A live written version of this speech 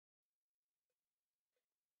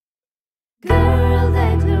Girl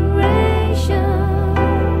declaration.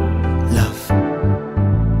 Love.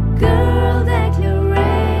 Girl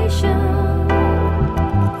declaration.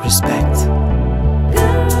 Respect.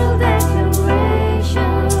 Girl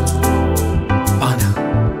declaration. Honor.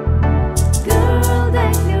 Girl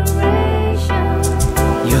declaration.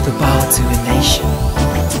 You're the power to a nation.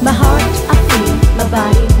 My heart, I feel, my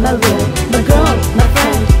body, my will, my girl, my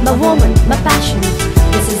friend, my woman, my passion.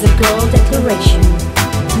 This is a girl declaration.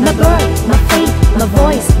 My birth, my faith, my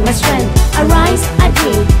voice, my strength. I rise, I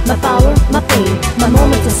dream, my power, my pain. My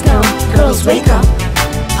moment has come, girls wake up.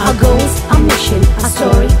 Our goals, our mission, our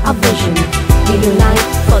story, our vision. We unite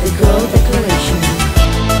for the girl declaration.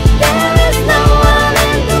 There is no one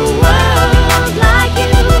in the world like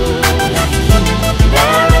you.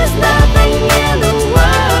 There is nothing in the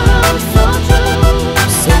world so true.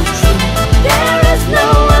 So true. There is no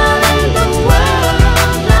one in the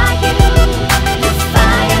world like you. The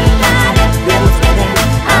fire that it builds within.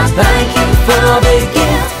 I thank you for the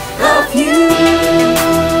gift of you.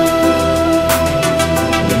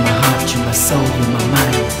 You're my heart, you're my soul, you're my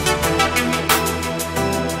mind.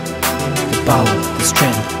 The power, the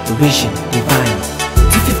strength, the vision, divine.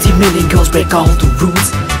 250 million girls break all the rules.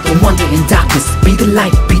 Don't wander in darkness, be the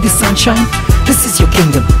light, be the sunshine. This is your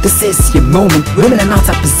kingdom, this is your moment. Women are not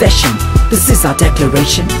our possession, this is our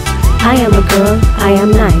declaration. I am a girl, I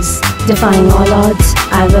am nice. Defying all odds,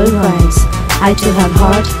 I will rise. I too have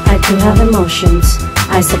heart, I too have emotions.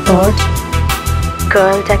 I support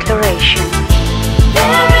Girl Declaration.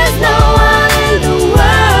 There is no one in the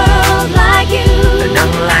world like you.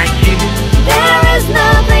 None like you, There is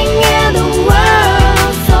nothing in the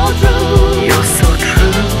world so true. you're so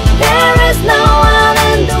true. There is no one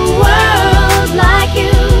in the world like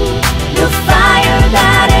you. The fire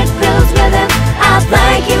that it builds within. I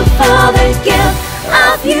thank you for the gift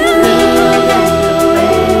of you.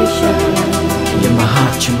 Declaration. You're my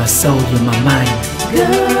heart, you're my soul, you're my mind.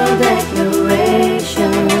 Girl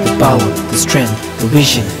declaration. The power, the strength, the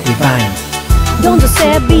vision, divine. Don't just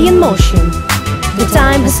say be in motion. The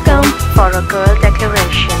time has come for a girl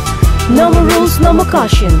declaration. No more rules, no more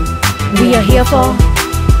caution. We are here for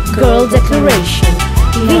Girl Declaration.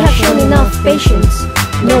 We have shown enough patience.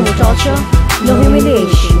 No more torture, no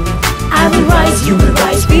humiliation. I will rise, you will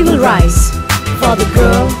rise, we will rise for the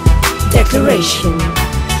Girl Declaration.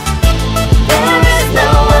 There is no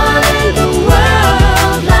one in the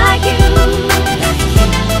world like you.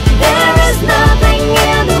 There is nothing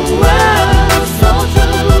in the world so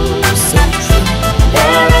true. So true.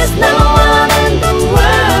 There is no one in the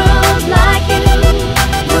world like you.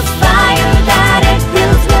 The fire that it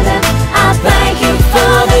builds within. I thank you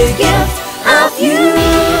for the gift of you.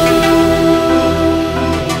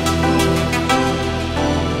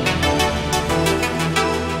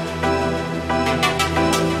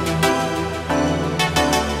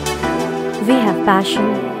 We have passion,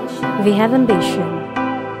 we have ambition.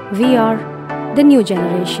 We are the new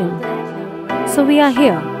generation. So we are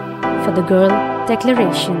here for the Girl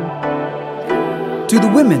Declaration. To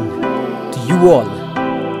the women, to you all,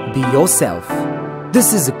 be yourself.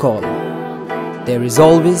 This is a call. There is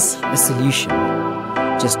always a solution.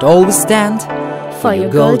 Just always stand For your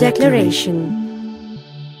Girl Declaration.